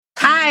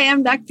Hi,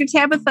 I'm Dr.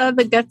 Tabitha,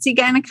 the Gutsy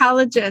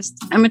Gynecologist.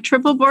 I'm a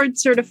triple board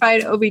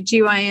certified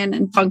OBGYN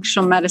and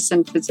functional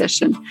medicine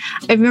physician.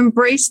 I've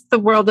embraced the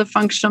world of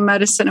functional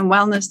medicine and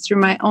wellness through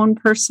my own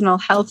personal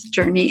health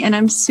journey, and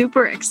I'm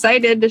super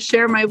excited to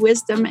share my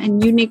wisdom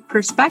and unique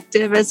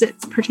perspective as it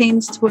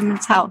pertains to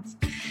women's health.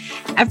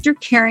 After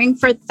caring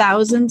for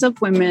thousands of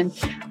women,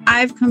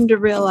 I've come to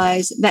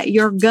realize that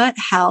your gut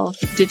health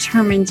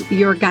determines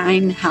your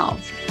gyne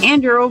health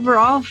and your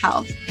overall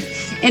health.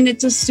 And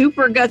it's a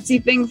super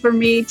gutsy thing for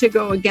me to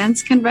go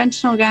against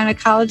conventional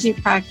gynecology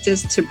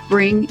practice to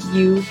bring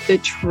you the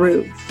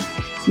truth.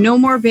 No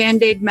more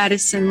Band-Aid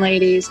medicine,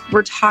 ladies.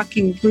 We're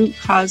talking root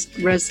cause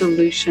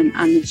resolution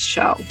on this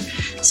show.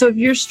 So if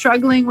you're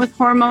struggling with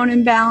hormone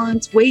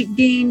imbalance, weight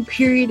gain,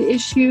 period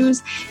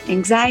issues,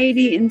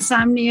 anxiety,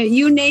 insomnia,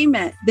 you name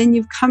it, then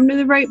you've come to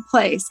the right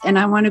place. And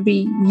I want to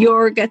be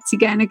your gutsy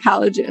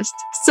gynecologist.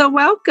 So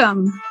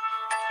welcome.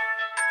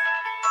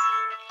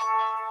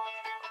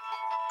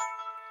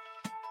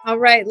 All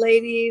right,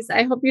 ladies,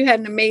 I hope you had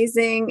an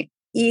amazing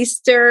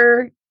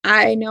Easter.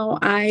 I know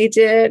I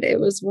did. It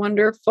was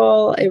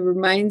wonderful. It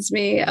reminds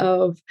me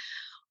of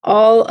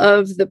all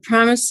of the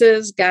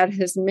promises God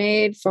has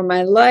made for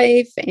my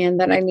life and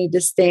that I need to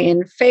stay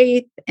in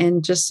faith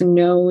and just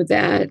know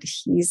that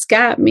He's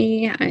got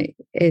me.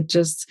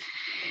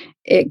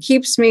 It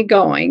keeps me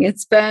going.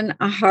 It's been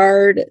a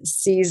hard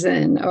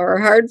season or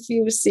a hard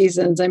few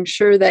seasons. I'm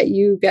sure that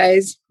you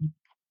guys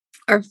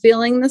are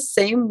feeling the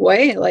same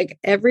way. Like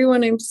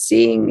everyone I'm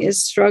seeing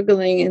is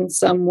struggling in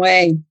some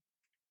way.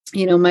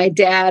 You know, my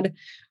dad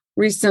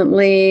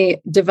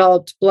recently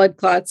developed blood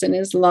clots in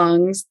his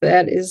lungs.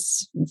 That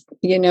is,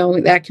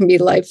 that can be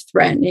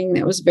life-threatening.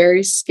 That was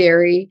very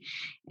scary.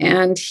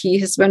 And he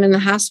has been in the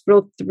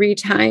hospital 3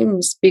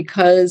 times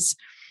because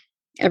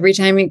every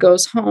time he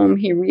goes home,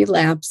 he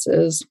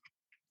relapses.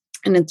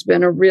 And it's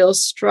been a real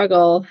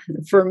struggle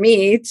for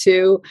me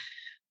to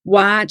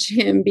watch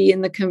him be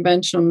in the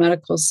conventional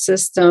medical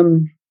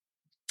system.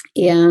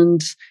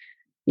 And,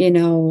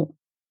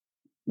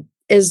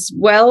 as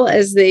well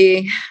as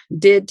they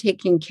did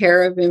taking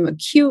care of him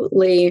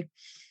acutely,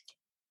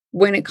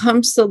 when it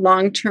comes to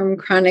long-term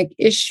chronic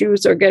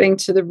issues or getting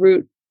to the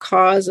root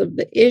cause of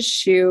the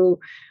issue,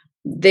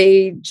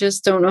 they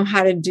just don't know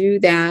how to do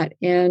that.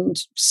 And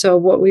so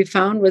what we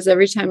found was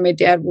every time my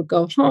dad would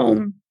go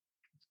home,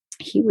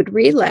 he would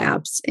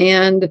relapse.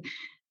 And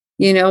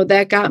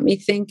that got me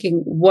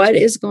thinking, what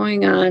is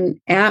going on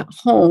at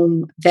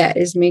home that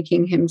is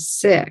making him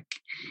sick?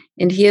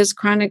 And he has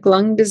chronic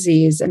lung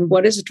disease. And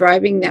what is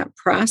driving that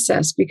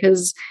process?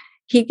 Because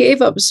he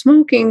gave up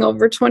smoking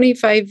over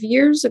 25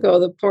 years ago,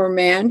 the poor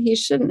man. He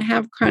shouldn't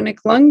have chronic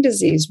lung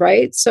disease,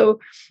 right?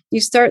 So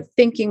you start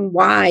thinking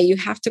why. You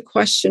have to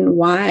question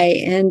why.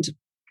 And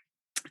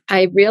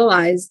I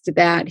realized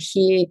that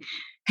he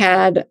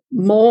had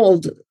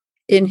mold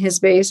in his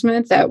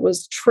basement that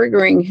was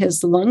triggering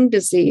his lung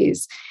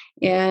disease.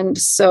 And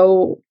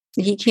so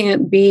he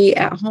can't be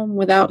at home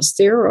without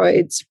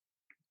steroids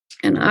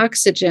and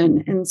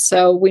oxygen. And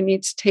so we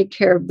need to take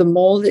care of the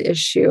mold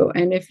issue.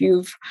 And if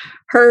you've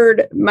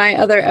heard my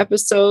other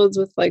episodes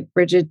with like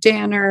Bridget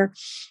Danner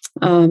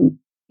and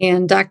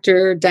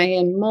Dr.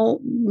 Diane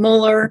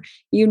Muller,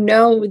 you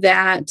know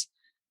that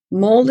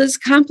mold is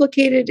a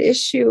complicated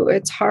issue.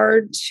 It's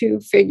hard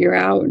to figure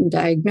out and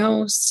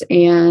diagnose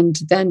and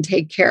then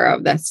take care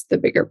of. That's the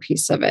bigger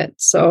piece of it.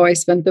 So I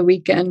spent the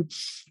weekend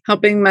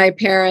helping my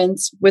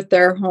parents with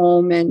their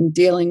home and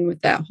dealing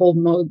with that whole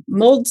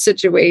mold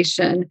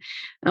situation.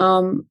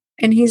 And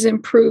he's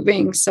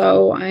improving.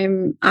 So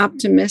I'm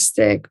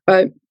optimistic.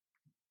 But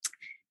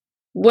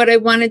what I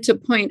wanted to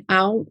point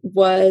out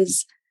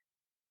was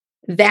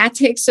that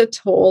takes a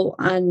toll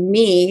on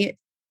me,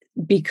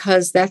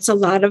 because that's a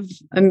lot of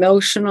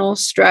emotional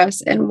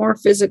stress and more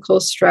physical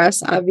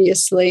stress,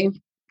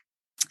 obviously.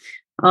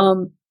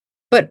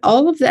 But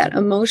all of that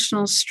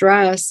emotional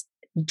stress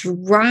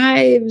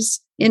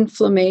drives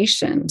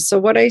inflammation. So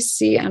what I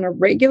see on a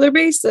regular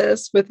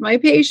basis with my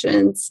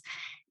patients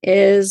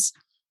is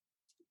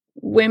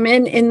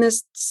women in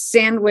this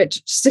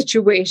sandwich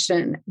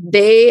situation.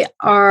 They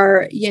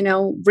are,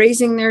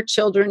 raising their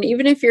children.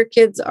 Even if your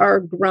kids are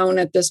grown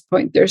at this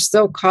point, they're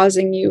still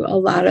causing you a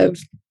lot of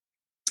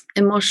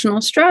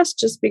emotional stress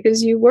just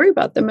because you worry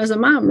about them as a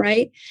mom,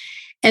 right?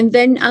 And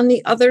then on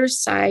the other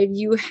side,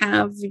 you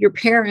have your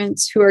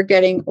parents who are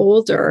getting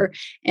older.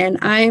 And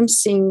I am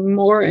seeing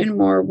more and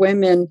more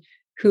women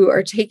who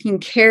are taking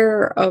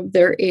care of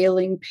their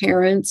ailing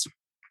parents.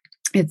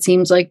 It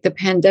seems like the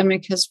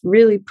pandemic has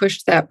really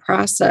pushed that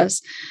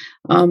process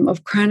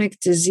of chronic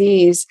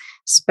disease,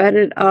 sped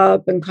it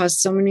up and caused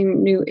so many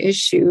new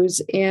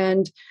issues.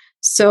 And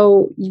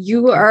so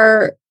you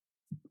are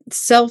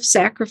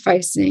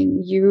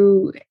self-sacrificing.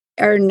 You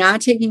are not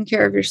taking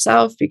care of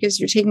yourself because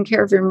you're taking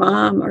care of your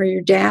mom or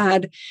your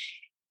dad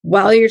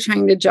while you're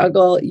trying to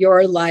juggle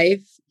your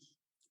life.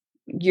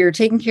 You're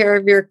taking care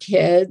of your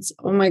kids.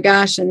 Oh my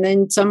gosh. And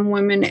then some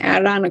women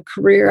add on a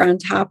career on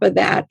top of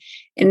that.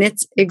 And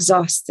it's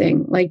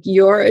exhausting. Like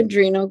your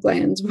adrenal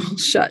glands will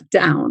shut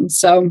down.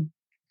 So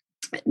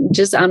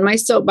just on my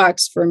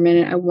soapbox for a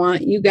minute, I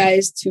want you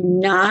guys to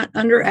not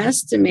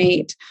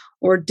underestimate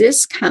or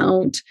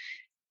discount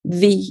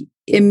the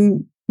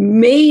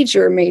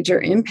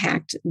major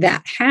impact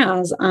that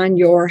has on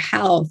your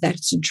health.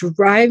 That's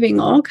driving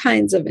all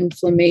kinds of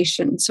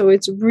inflammation. So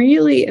it's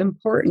really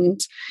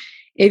important,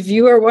 if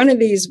you are one of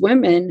these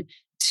women,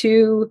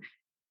 to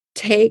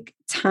take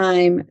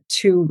time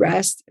to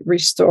rest,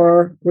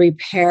 restore,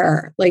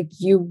 repair. Like,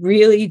 you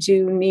really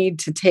do need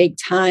to take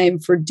time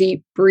for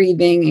deep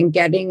breathing and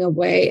getting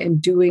away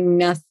and doing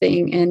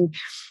nothing and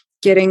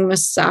getting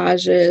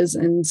massages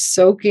and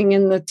soaking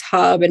in the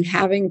tub and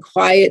having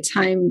quiet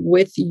time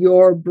with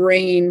your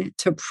brain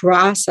to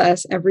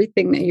process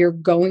everything that you're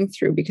going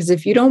through. Because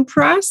if you don't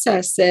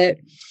process it,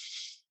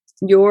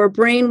 your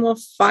brain will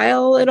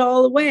file it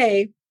all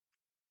away.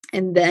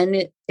 And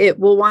then it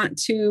will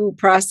want to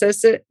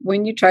process it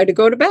when you try to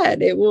go to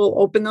bed. It will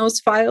open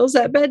those files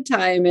at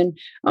bedtime and,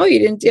 oh, you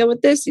didn't deal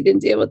with this, you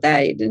didn't deal with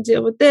that, you didn't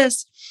deal with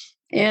this.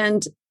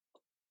 And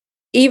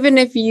even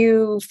if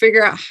you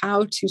figure out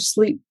how to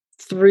sleep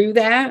through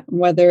that,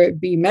 whether it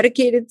be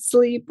medicated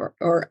sleep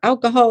or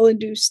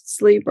alcohol-induced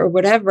sleep or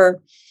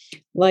whatever,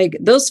 like,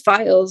 those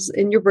files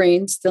in your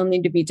brain still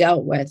need to be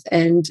dealt with.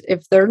 And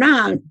if they're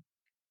not,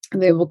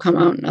 they will come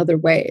out in other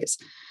ways.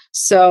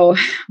 So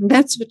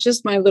that's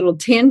just my little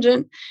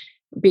tangent,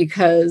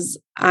 because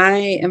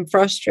I am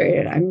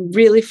frustrated. I'm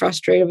really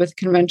frustrated with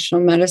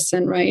conventional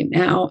medicine right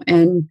now.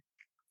 And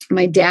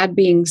my dad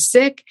being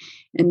sick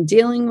and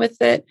dealing with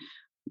it.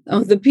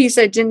 Oh, the piece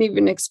I didn't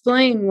even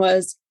explain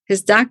was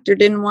his doctor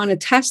didn't want to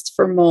test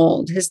for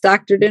mold. His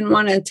doctor didn't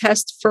want to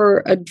test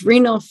for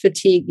adrenal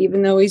fatigue,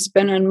 even though he's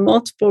been on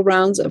multiple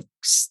rounds of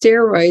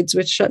steroids,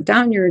 which shut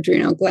down your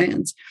adrenal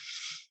glands.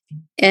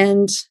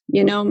 And,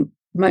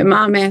 my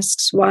mom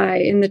asks why.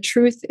 And the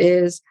truth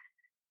is,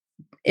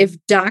 if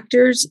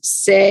doctors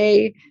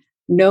say,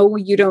 no,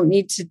 you don't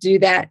need to do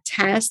that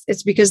test,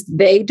 it's because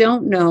they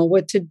don't know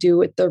what to do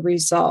with the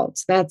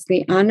results. That's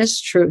the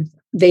honest truth.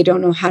 They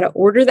don't know how to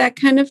order that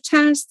kind of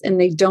test, and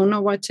they don't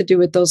know what to do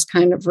with those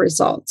kind of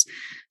results.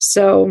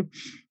 So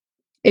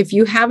if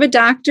you have a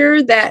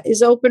doctor that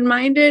is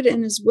open-minded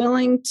and is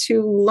willing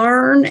to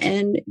learn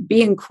and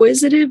be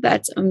inquisitive,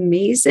 that's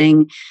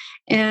amazing.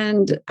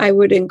 And I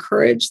would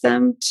encourage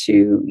them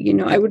to,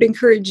 I would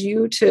encourage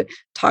you to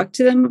talk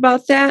to them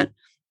about that.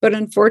 But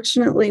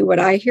unfortunately, what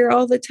I hear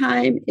all the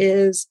time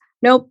is,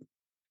 nope,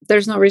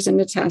 there's no reason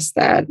to test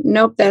that.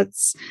 Nope,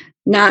 that's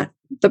not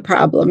the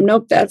problem.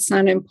 Nope, that's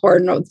not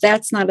important. Nope,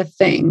 that's not a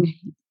thing.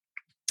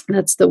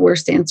 That's the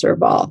worst answer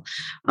of all.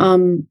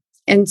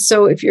 And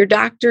so if your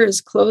doctor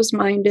is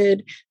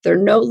closed-minded, they're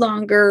no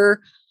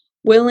longer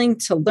willing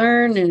to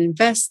learn and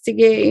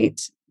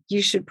investigate,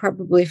 you should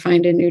probably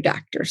find a new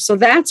doctor. So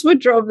that's what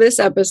drove this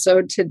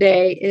episode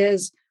today,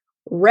 is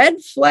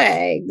red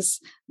flags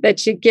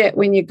that you get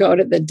when you go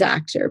to the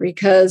doctor.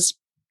 Because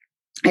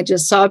I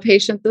just saw a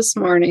patient this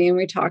morning and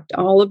we talked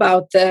all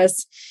about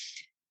this.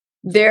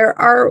 There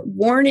are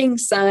warning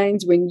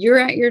signs when you're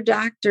at your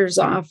doctor's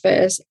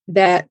office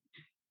that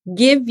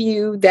give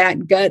you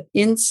that gut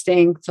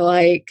instinct,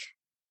 like,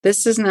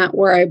 this is not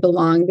where I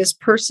belong. This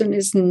person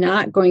is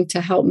not going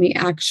to help me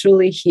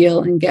actually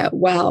heal and get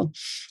well.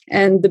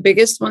 And the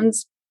biggest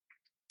ones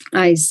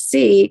I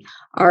see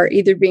are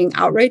either being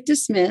outright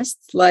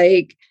dismissed,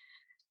 like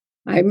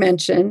I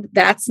mentioned,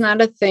 that's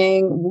not a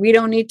thing. We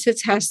don't need to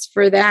test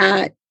for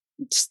that.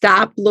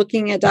 Stop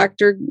looking at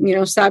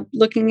stop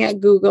looking at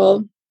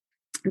Google,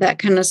 that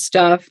kind of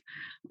stuff.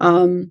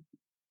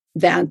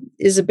 That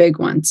is a big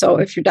one. So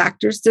if your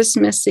doctor's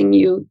dismissing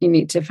you, you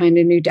need to find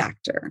a new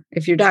doctor.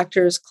 If your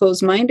doctor is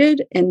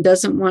closed-minded and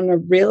doesn't want to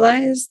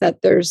realize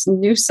that there's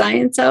new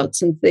science out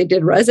since they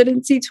did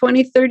residency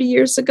 20, 30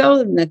 years ago,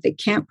 and that they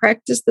can't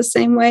practice the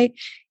same way,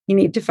 you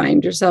need to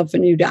find yourself a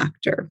new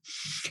doctor.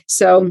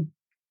 So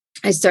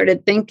I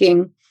started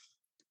thinking,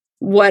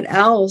 what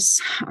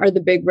else are the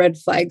big red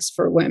flags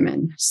for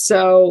women?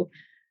 So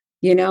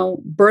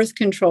birth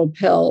control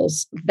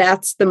pills,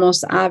 that's the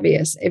most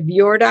obvious. If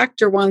your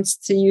doctor wants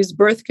to use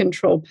birth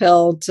control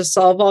pill to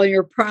solve all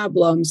your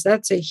problems,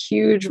 that's a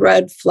huge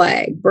red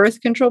flag. Birth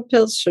control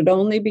pills should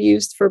only be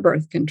used for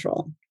birth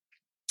control.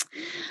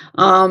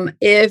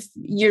 If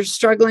you're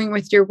struggling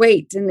with your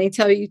weight and they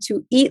tell you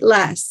to eat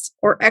less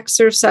or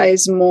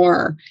exercise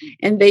more,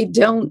 and they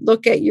don't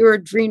look at your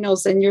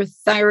adrenals and your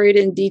thyroid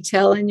in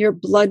detail and your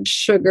blood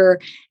sugar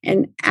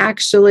and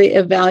actually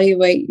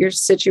evaluate your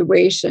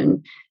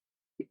situation,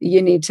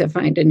 you need to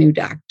find a new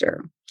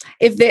doctor.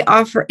 If they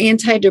offer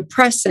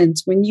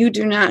antidepressants when you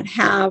do not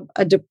have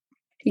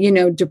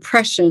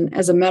depression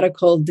as a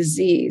medical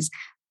disease,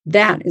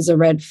 that is a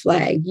red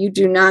flag. You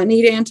do not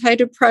need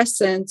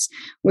antidepressants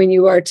when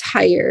you are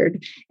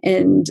tired.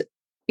 And,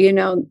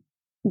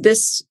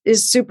 this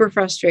is super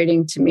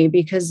frustrating to me,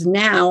 because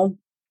now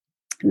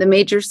the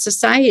major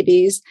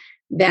societies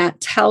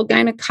that tell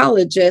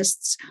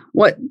gynecologists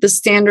what the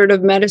standard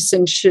of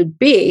medicine should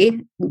be,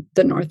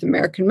 the North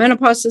American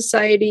Menopause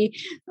Society,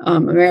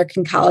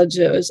 American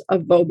Colleges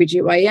of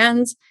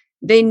OBGYNs,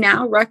 they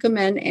now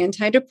recommend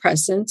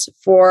antidepressants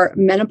for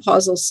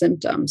menopausal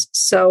symptoms.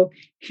 So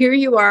here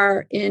you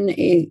are in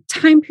a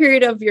time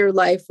period of your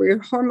life where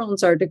your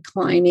hormones are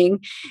declining.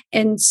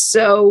 And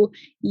so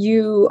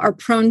you are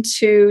prone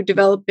to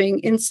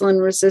developing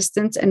insulin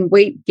resistance and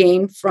weight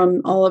gain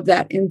from all of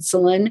that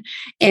insulin.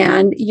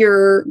 And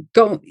you're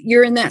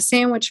in that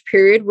sandwich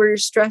period where you're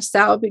stressed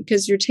out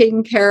because you're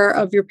taking care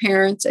of your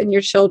parents and your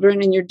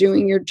children and you're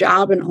doing your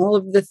job and all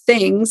of the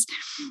things.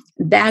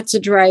 That's a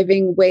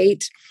driving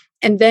weight.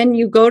 And then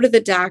you go to the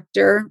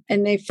doctor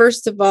and they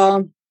first of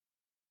all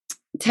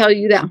tell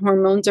you that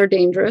hormones are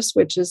dangerous,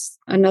 which is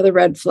another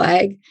red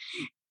flag,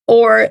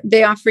 or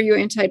they offer you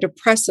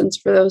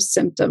antidepressants for those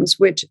symptoms,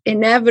 which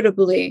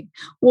inevitably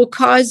will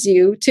cause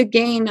you to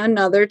gain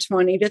another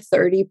 20 to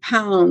 30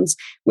 pounds,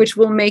 which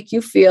will make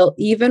you feel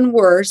even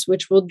worse,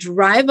 which will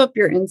drive up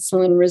your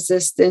insulin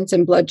resistance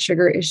and blood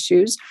sugar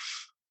issues.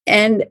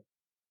 And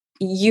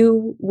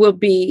you will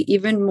be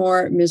even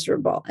more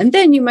miserable. And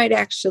then you might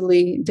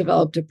actually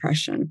develop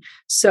depression.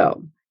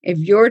 So if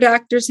your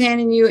doctor's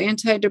handing you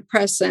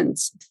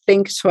antidepressants,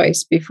 think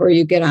twice before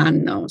you get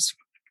on those.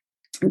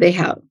 They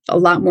have a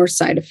lot more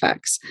side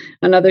effects.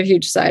 Another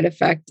huge side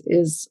effect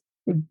is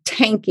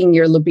tanking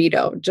your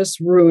libido, just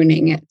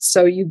ruining it.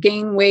 So you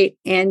gain weight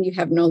and you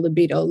have no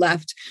libido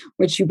left,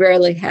 which you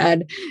barely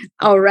had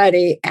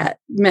already at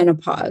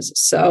menopause.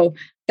 So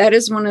that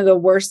is one of the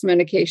worst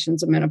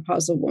medications a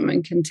menopausal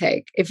woman can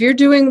take. If you're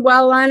doing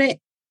well on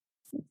it,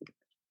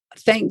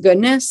 thank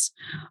goodness.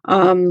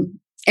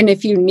 And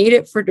if you need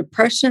it for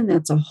depression,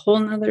 that's a whole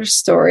nother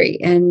story.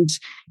 And,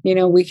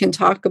 we can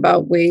talk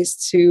about ways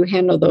to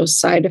handle those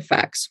side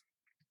effects.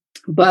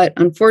 But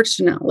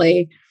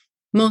unfortunately,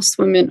 most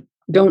women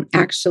don't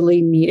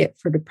actually need it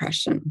for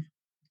depression.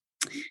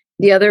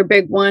 The other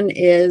big one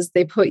is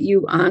they put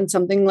you on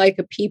something like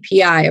a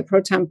PPI, a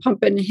proton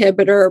pump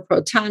inhibitor,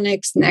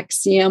 Protonix,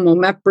 Nexium,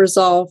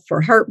 omeprazole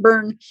for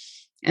heartburn,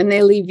 and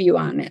they leave you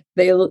on it.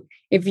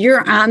 If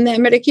you're on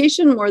that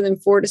medication more than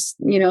 3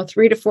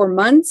 to 4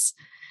 months,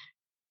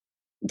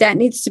 that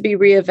needs to be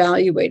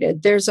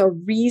reevaluated. There's a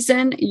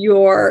reason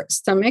your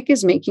stomach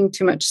is making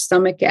too much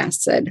stomach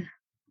acid,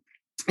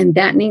 and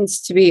that needs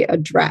to be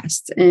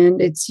addressed.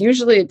 And it's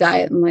usually a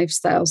diet and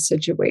lifestyle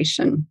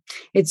situation.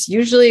 It's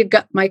usually a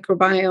gut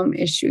microbiome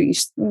issue. You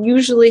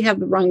usually have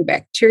the wrong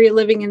bacteria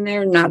living in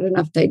there, not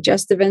enough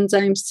digestive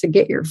enzymes to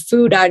get your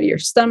food out of your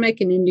stomach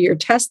and into your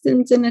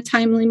intestines in a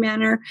timely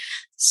manner.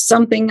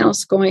 Something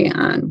else going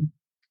on.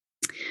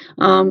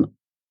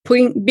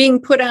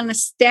 Being put on a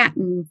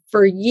statin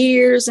for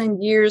years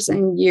and years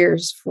and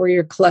years for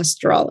your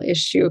cholesterol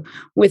issue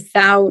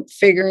without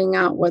figuring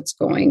out what's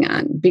going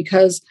on,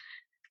 because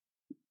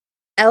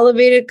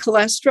elevated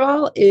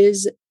cholesterol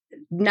is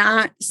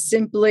not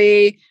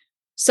simply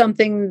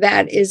something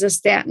that is a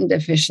statin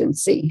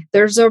deficiency.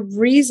 There's a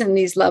reason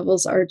these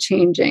levels are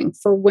changing.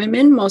 For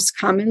women, most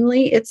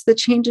commonly, it's the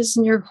changes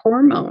in your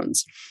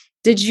hormones.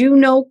 Did you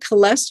know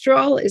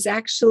cholesterol is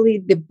actually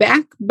the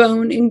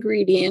backbone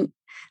ingredient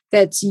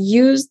that's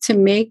used to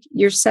make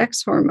your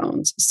sex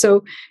hormones?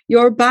 So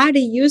your body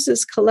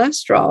uses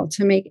cholesterol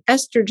to make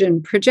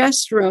estrogen,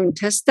 progesterone,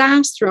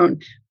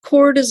 testosterone,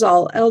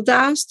 cortisol,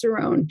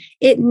 aldosterone.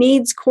 It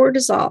needs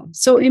cortisol.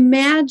 So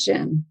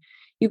imagine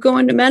you go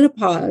into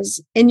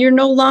menopause and you're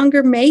no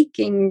longer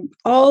making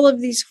all of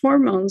these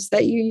hormones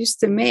that you used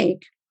to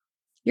make.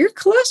 Your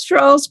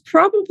cholesterol is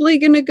probably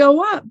going to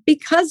go up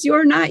because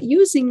you're not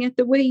using it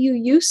the way you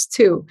used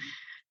to.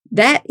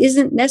 That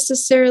isn't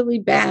necessarily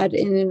bad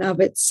in and of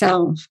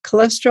itself.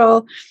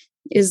 Cholesterol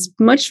is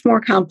much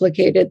more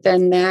complicated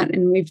than that.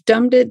 And we've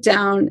dumbed it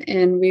down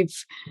and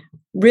we've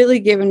really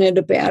given it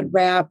a bad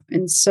rap.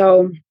 And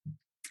so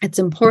it's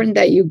important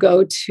that you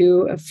go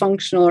to a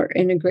functional or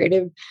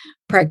integrative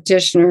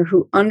practitioner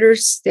who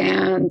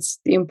understands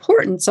the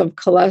importance of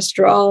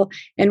cholesterol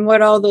and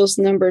what all those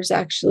numbers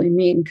actually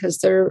mean,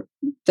 because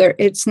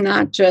it's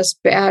not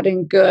just bad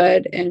and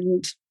good,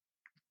 and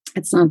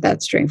it's not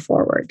that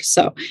straightforward.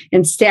 So,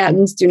 and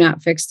statins do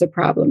not fix the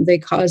problem. They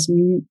cause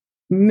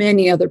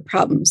many other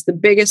problems. The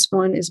biggest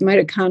one is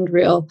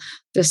mitochondrial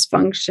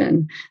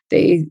dysfunction.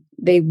 They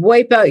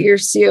wipe out your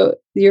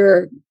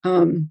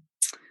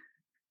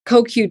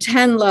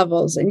CoQ10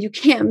 levels, and you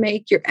can't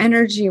make your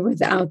energy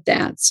without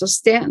that. So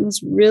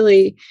statins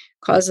really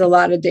cause a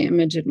lot of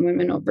damage in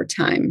women over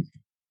time.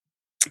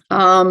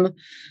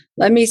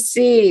 Let me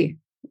see.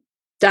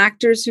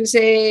 Doctors who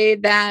say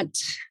that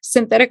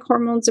synthetic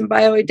hormones and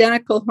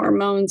bioidentical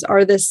hormones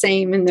are the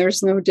same and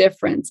there's no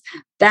difference.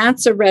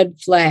 That's a red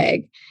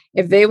flag.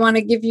 If they want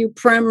to give you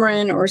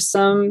Premarin or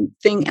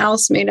something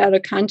else made out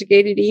of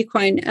conjugated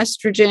equine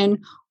estrogen,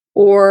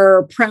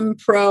 or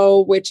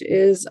Prempro, which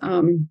is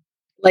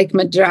like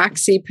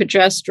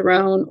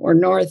medroxyprogesterone or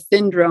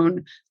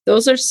norethindrone,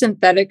 those are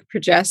synthetic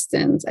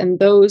progestins, and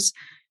those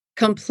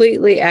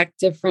completely act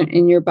different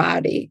in your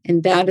body.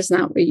 And that is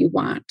not what you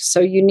want. So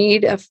you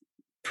need a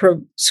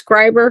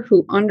prescriber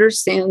who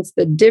understands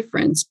the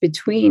difference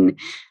between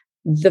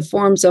the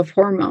forms of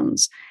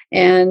hormones.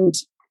 And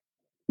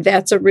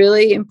that's a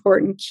really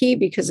important key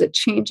because it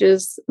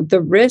changes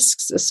the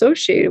risks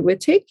associated with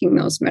taking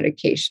those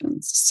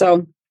medications.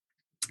 So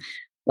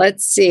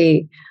let's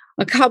see,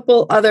 a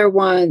couple other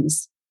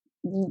ones.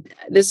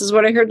 This is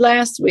what I heard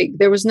last week.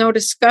 There was no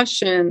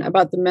discussion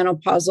about the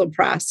menopausal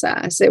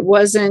process. It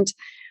wasn't,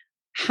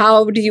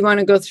 how do you want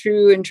to go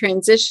through and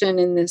transition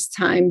in this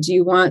time? Do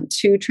you want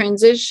to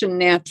transition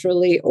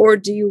naturally, or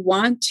do you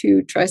want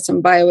to try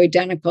some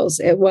bioidenticals?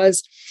 It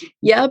was,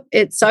 yep,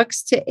 it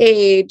sucks to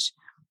age,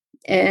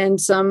 and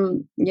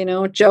some,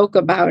 joke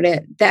about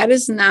it. That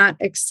is not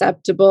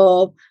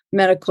acceptable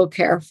medical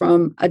care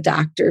from a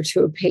doctor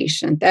to a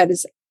patient. That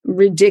is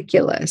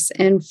ridiculous.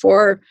 And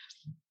for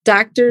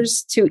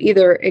doctors to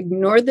either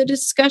ignore the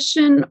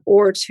discussion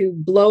or to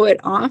blow it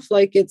off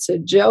like it's a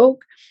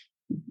joke,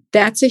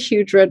 that's a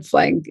huge red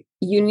flag.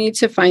 You need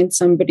to find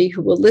somebody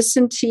who will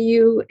listen to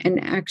you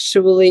and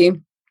actually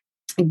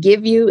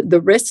give you the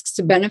risks,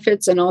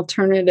 benefits, and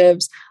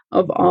alternatives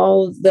of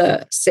all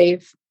the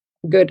safe,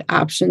 good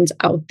options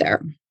out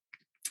there.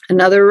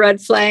 Another red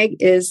flag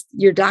is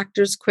your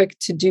doctor's quick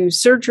to do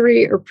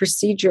surgery or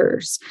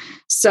procedures.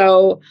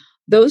 So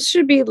those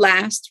should be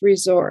last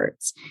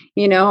resorts.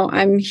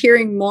 I'm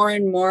hearing more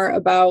and more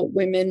about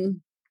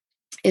women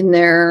in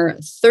their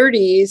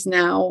 30s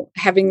now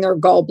having their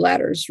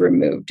gallbladders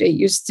removed. It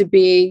used to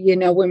be,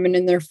 women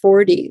in their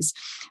 40s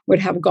would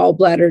have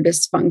gallbladder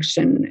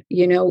dysfunction.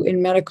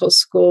 In medical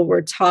school,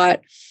 we're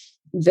taught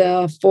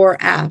the 4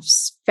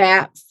 Fs: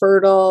 fat,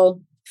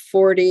 fertile,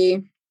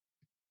 40,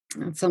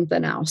 and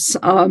something else.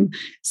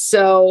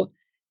 So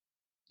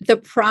the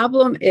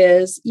problem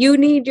is you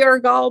need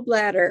your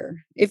gallbladder.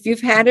 If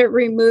you've had it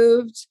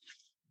removed,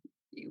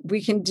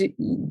 we can do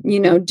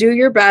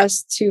your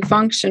best to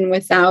function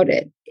without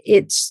it.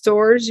 It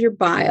stores your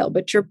bile,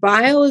 but your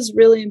bile is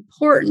really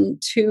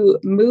important to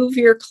move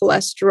your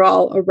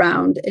cholesterol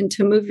around and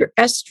to move your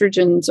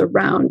estrogens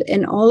around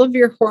and all of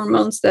your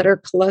hormones that are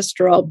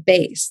cholesterol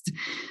based.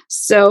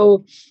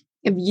 So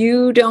if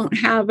you don't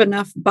have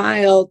enough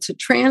bile to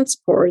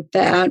transport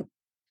that,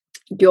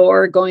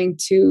 you're going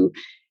to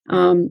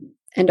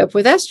end up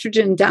with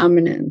estrogen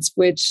dominance,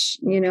 which,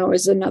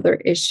 is another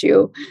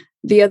issue.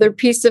 The other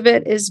piece of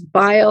it is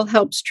bile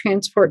helps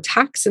transport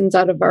toxins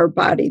out of our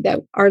body that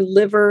our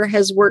liver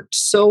has worked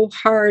so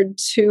hard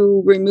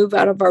to remove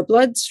out of our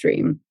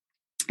bloodstream.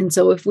 And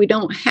so if we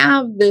don't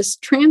have this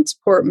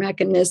transport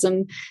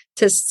mechanism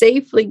to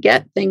safely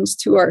get things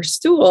to our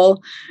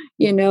stool,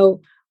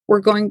 we're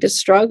going to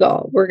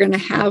struggle. We're going to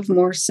have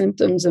more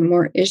symptoms and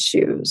more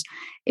issues.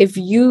 If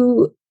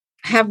you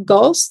have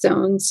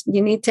gallstones,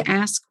 you need to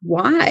ask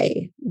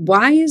why.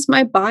 Why is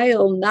my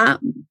bile not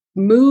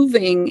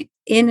moving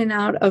in and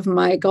out of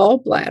my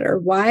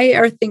gallbladder? Why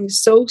are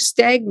things so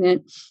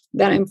stagnant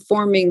that I'm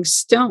forming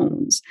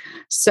stones?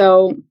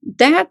 So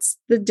that's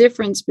the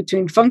difference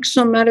between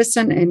functional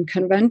medicine and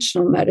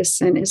conventional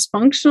medicine. Is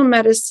functional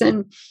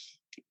medicine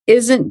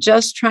isn't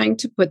just trying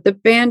to put the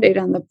Band-Aid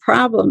on the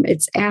problem.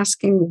 It's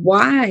asking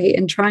why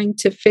and trying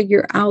to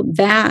figure out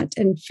that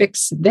and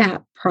fix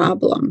that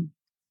problem.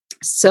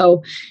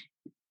 So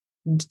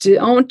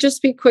don't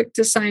just be quick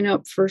to sign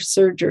up for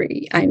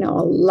surgery. I know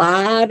a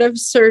lot of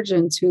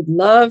surgeons who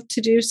love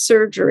to do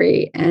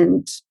surgery,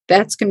 and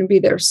that's going to be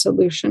their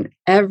solution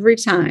every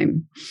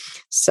time.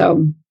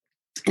 So,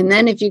 and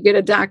then if you get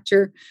a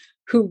doctor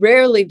who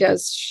rarely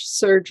does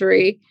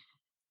surgery,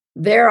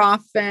 they're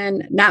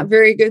often not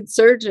very good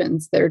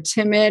surgeons. They're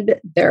timid,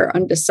 they're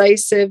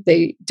undecisive,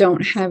 they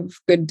don't have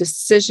good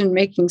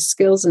decision-making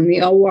skills in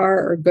the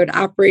OR or good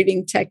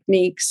operating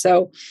techniques.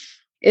 So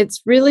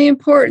it's really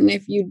important,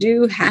 if you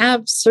do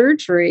have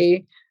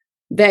surgery,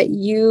 that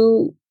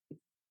you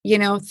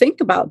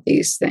think about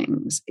these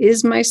things.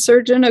 Is my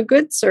surgeon a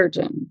good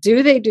surgeon?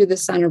 Do they do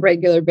this on a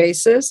regular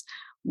basis?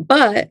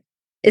 But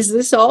is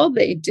this all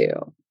they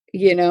do?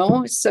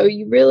 So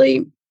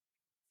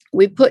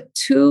we put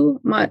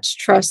too much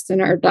trust in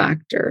our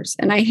doctors.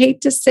 And I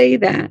hate to say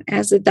that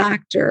as a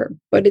doctor,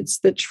 but it's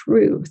the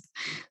truth.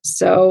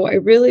 So I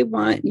really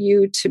want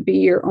you to be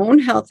your own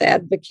health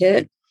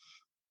advocate,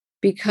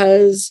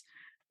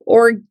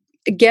 or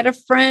get a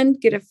friend,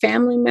 get a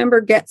family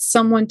member, get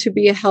someone to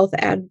be a health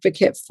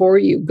advocate for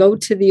you. Go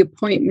to the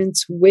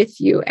appointments with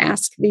you,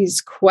 ask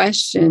these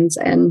questions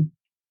and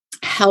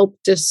help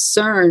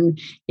discern,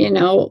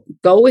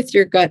 go with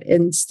your gut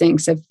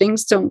instincts. If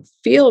things don't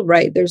feel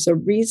right, there's a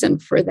reason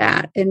for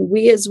that. And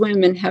we as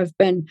women have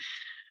been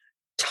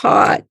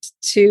taught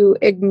to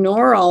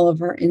ignore all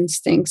of our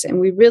instincts, and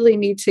we really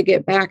need to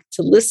get back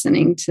to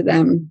listening to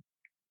them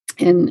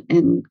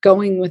and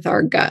going with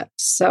our gut.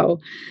 So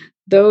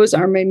those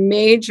are my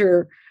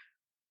major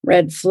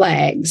red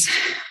flags.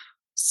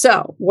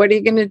 So what are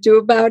you going to do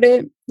about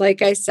it?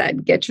 Like I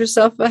said, get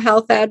yourself a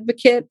health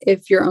advocate.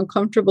 If you're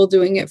uncomfortable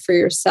doing it for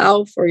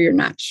yourself, or you're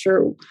not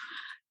sure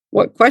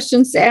what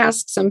questions to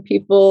ask, some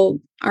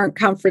people aren't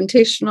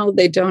confrontational.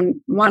 They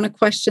don't want to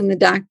question the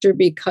doctor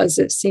because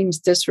it seems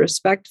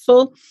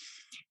disrespectful.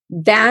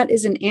 That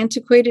is an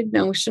antiquated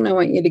notion. I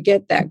want you to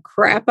get that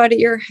crap out of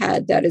your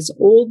head. That is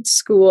old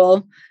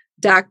school.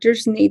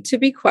 doctors need to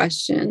be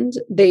questioned.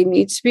 They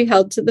need to be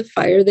held to the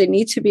fire. They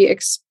need to be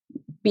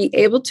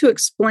able to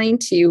explain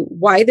to you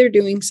why they're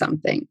doing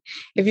something.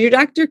 If your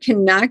doctor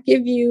cannot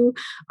give you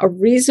a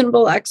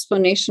reasonable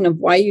explanation of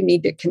why you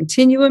need to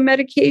continue a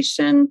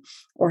medication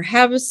or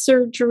have a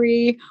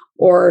surgery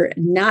or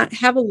not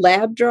have a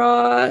lab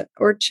draw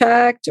or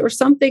checked or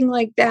something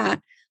like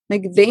that,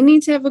 like they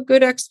need to have a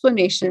good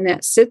explanation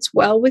that sits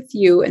well with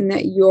you and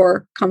that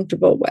you're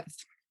comfortable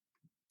with.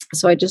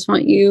 So I just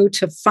want you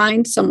to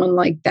find someone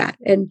like that.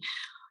 And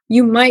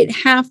you might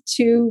have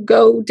to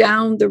go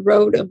down the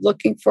road of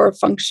looking for a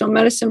functional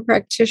medicine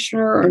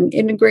practitioner or an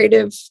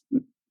integrative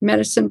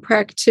medicine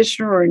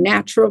practitioner or a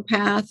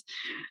naturopath.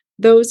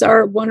 Those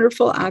are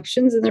wonderful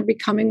options and they're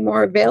becoming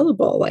more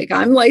available. Like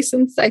I'm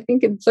licensed, I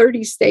think, in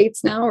 30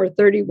 states now or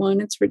 31.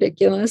 It's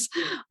ridiculous.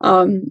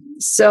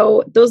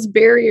 So those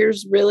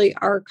barriers really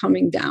are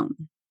coming down.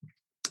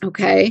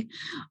 Okay.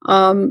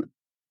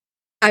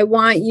 I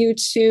want you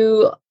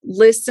to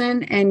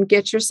listen and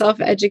get yourself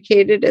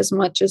educated as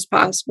much as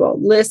possible.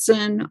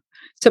 Listen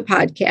to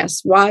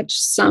podcasts, watch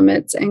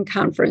summits and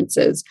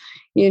conferences,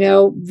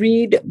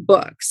 read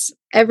books.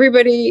 Every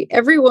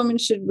woman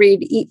should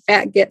read Eat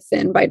Fat, Get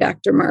Thin by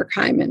Dr. Mark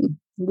Hyman.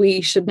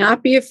 We should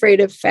not be afraid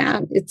of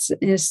fat. It's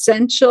an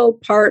essential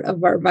part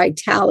of our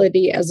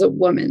vitality as a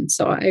woman.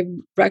 So I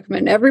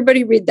recommend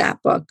everybody read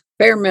that book,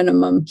 bare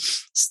minimum.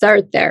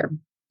 Start there.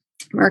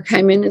 Mark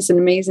Hyman is an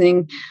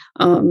amazing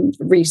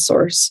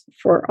resource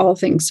for all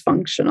things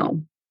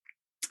functional.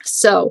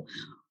 So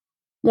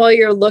while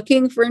you're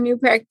looking for a new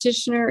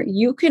practitioner,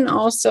 you can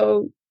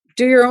also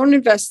do your own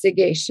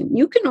investigation.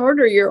 You can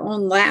order your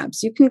own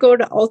labs. You can go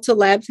to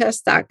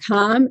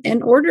ultalabtest.com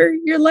and order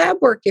your lab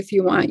work if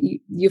you want.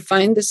 You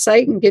find the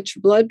site and get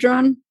your blood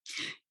drawn.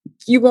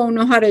 You won't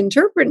know how to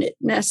interpret it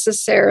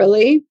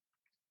necessarily.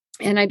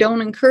 And I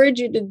don't encourage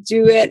you to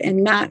do it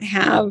and not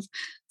have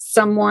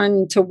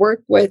someone to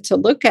work with to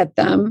look at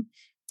them.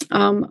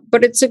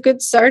 But it's a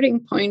good starting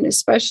point,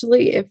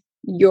 especially if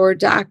your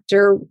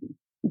doctor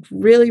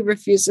really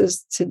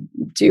refuses to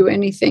do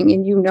anything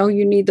and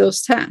you need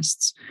those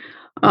tests.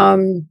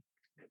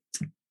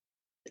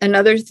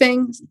 Another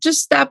thing,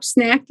 just stop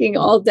snacking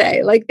all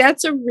day. Like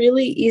that's a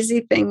really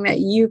easy thing that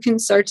you can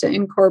start to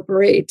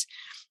incorporate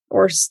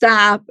or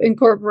stop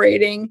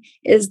incorporating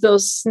is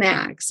those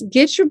snacks.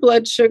 Get your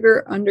blood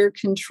sugar under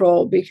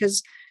control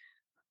because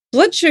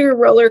blood sugar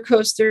roller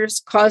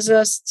coasters cause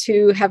us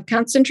to have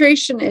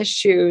concentration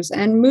issues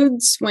and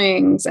mood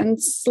swings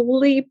and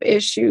sleep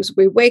issues.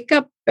 We wake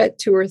up at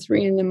 2 or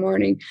 3 in the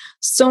morning.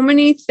 So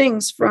many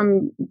things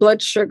from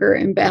blood sugar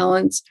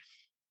imbalance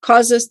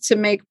cause us to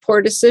make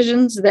poor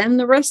decisions then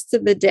the rest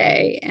of the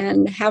day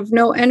and have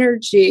no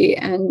energy.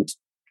 And,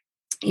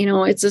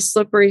 it's a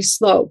slippery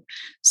slope.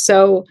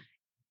 So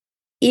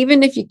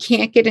even if you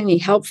can't get any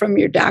help from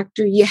your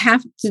doctor, you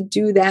have to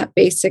do that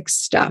basic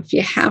stuff.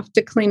 You have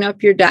to clean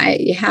up your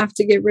diet. You have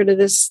to get rid of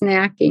the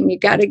snacking. You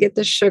got to get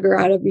the sugar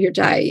out of your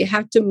diet. You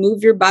have to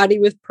move your body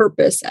with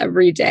purpose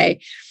every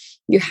day.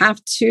 You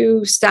have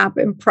to stop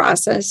and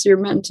process your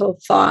mental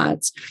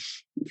thoughts.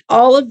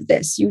 All of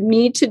this, you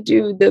need to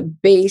do the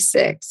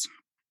basics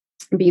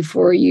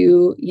before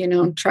you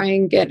try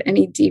and get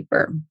any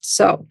deeper.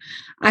 So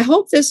I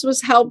hope this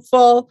was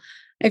helpful.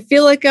 I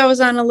feel like I was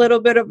on a little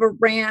bit of a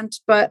rant,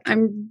 but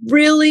I'm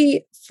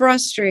really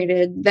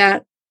frustrated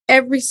that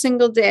every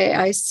single day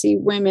I see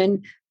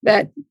women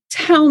that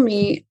tell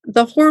me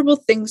the horrible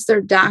things their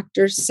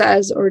doctor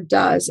says or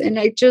does. And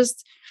I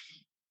just,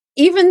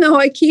 even though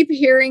I keep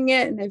hearing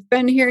it and I've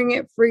been hearing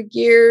it for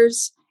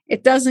years,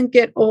 it doesn't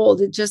get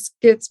old. It just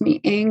gets me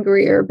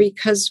angrier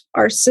because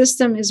our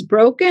system is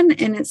broken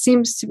and it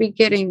seems to be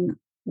getting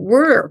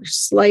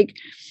worse. Like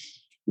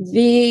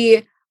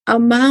the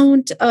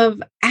amount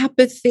of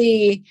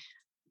apathy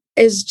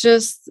is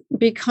just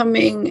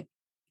becoming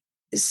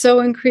so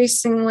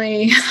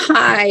increasingly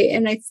high.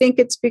 And I think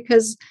it's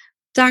because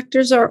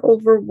doctors are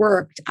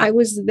overworked. I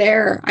was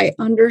there. I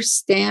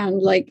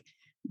understand, like,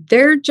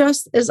 they're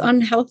just as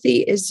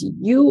unhealthy as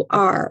you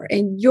are.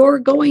 And you're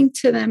going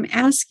to them,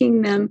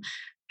 asking them,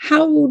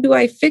 how do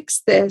I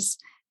fix this?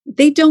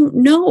 They don't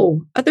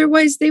know.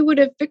 Otherwise, they would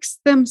have fixed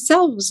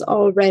themselves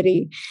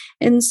already.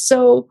 And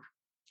so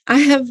I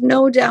have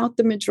no doubt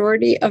the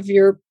majority of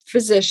your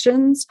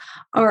physicians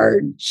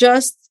are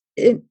just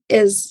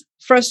as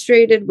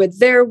frustrated with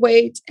their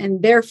weight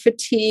and their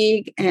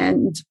fatigue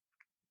and,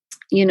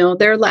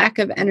 their lack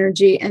of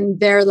energy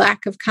and their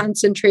lack of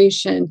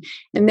concentration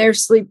and their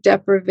sleep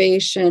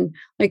deprivation,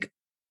 like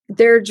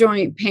their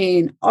joint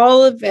pain,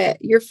 all of it.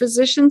 Your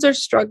physicians are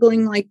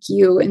struggling like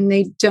you and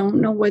they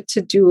don't know what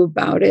to do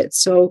about it.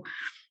 So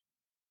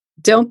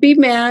don't be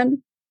mad.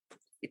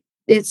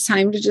 It's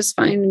time to just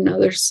find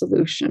another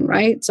solution,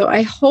 right? So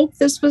I hope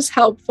this was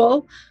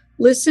helpful.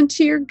 Listen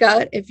to your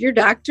gut. If your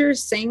doctor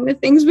is saying the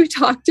things we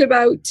talked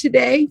about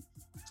today,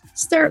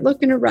 start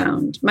looking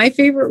around. My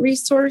favorite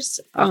resource,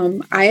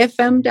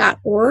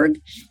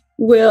 ifm.org.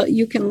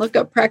 you can look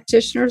up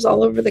practitioners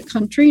all over the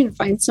country and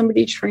find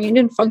somebody trained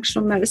in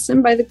functional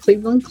medicine by the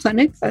Cleveland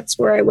Clinic. That's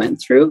where I went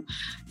through.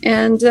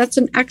 And that's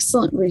an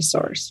excellent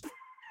resource.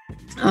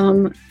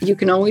 You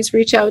can always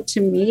reach out to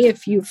me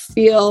if you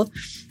feel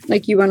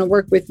like you want to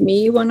work with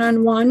me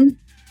one-on-one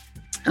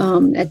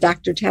at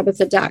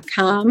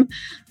drtabitha.com.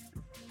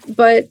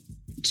 But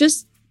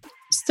just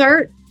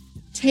start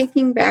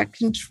taking back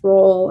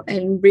control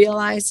and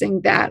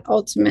realizing that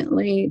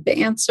ultimately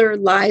the answer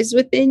lies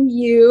within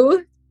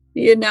you,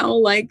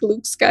 like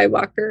Luke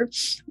Skywalker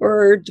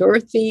or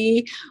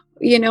Dorothy.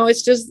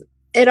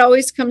 It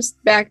always comes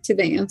back to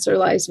the answer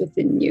lies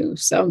within you.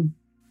 So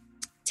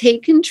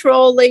take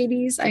control,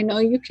 ladies. I know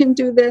you can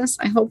do this.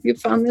 I hope you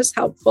found this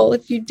helpful.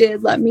 If you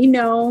did, let me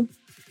know.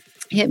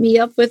 Hit me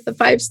up with a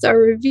 5-star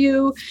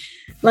review.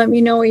 Let me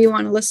know what you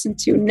want to listen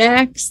to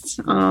next.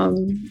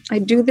 I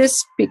do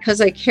this because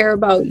I care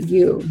about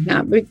you,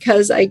 not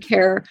because I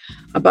care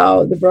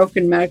about the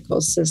broken medical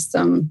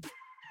system.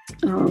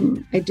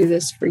 I do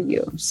this for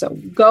you. So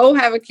go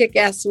have a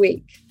kick-ass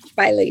week.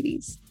 Bye,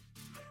 ladies.